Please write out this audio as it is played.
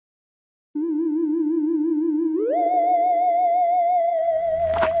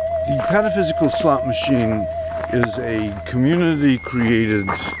The Pataphysical Slot Machine is a community-created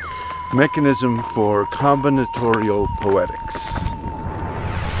mechanism for combinatorial poetics.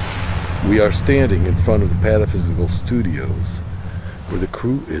 We are standing in front of the Pataphysical Studios, where the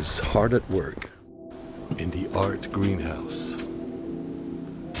crew is hard at work in the art greenhouse.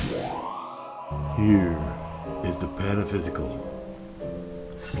 Here is the Pataphysical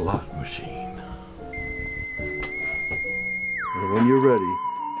Slot Machine. And when you're ready,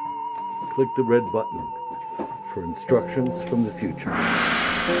 click the red button for instructions from the future.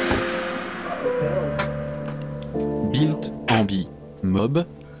 Build Ambi Mob.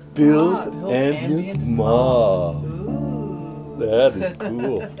 Build ambient mob. That is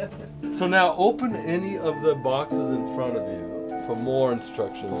cool. So now open any of the boxes in front of you for more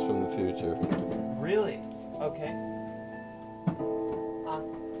instructions from the future. Really? Okay.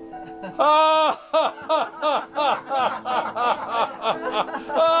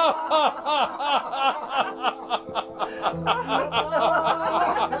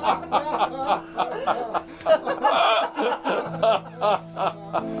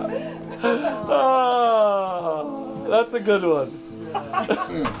 That's a good one.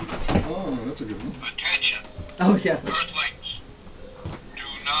 Oh, that's a good one. Attention. Oh yeah. Earthlings, do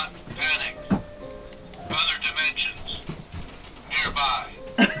not panic. Other dimensions nearby.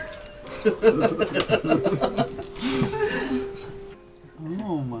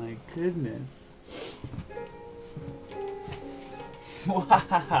 Oh my goodness.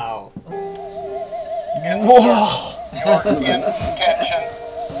 Wow. Whoa. Your intention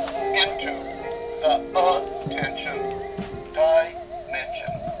into the attention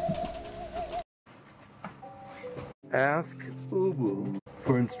dimension. Ask Ubu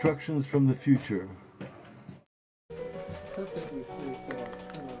for instructions from the future. Perfectly safe.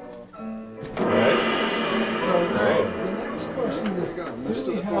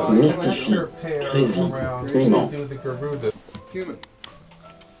 Mystifie, crazy, human. Human.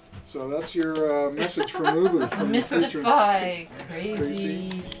 So that's your message from Ubu. From Mystify, crazy,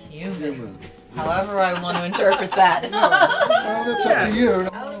 human. However I want to interpret that. Well, that's up to you.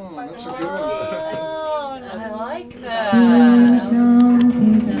 Oh, that's a good one. Oh, I like that.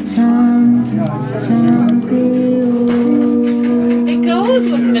 It goes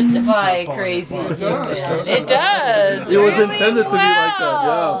with mystify, crazy. It does, doesn't It does. It was Really intended to be like that,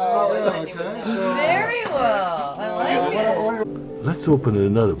 Oh, okay. So, Very well. I like it. Let's open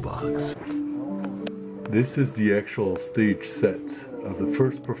another box. This is the actual stage set of the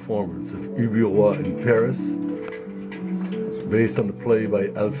first performance of Ubu in Paris, based on the play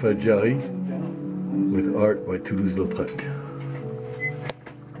by Alpha Jarry, with art by Toulouse-Lautrec.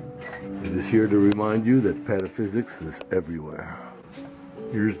 It is here to remind you that pataphysics is everywhere.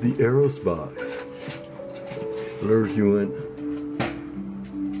 Here's the Eros box. Lures you in.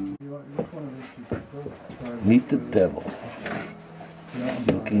 Meet the devil.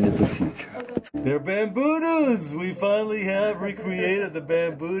 Looking at the future. They're bamboos! We finally have recreated the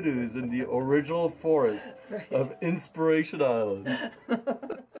bamboos in the original forest of Inspiration Island.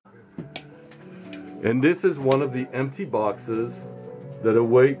 And this is one of the empty boxes that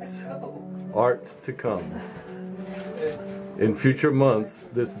awaits art to come. In future months,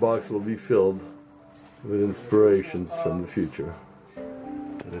 this box will be filled with inspirations from the future.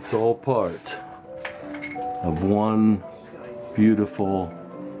 And it's all part of one beautiful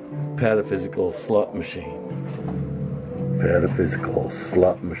Pataphysical Slot Machine. Pataphysical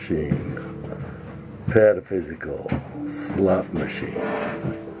Slot Machine. Pataphysical Slot Machine.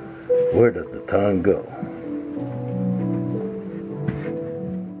 Where does the time go?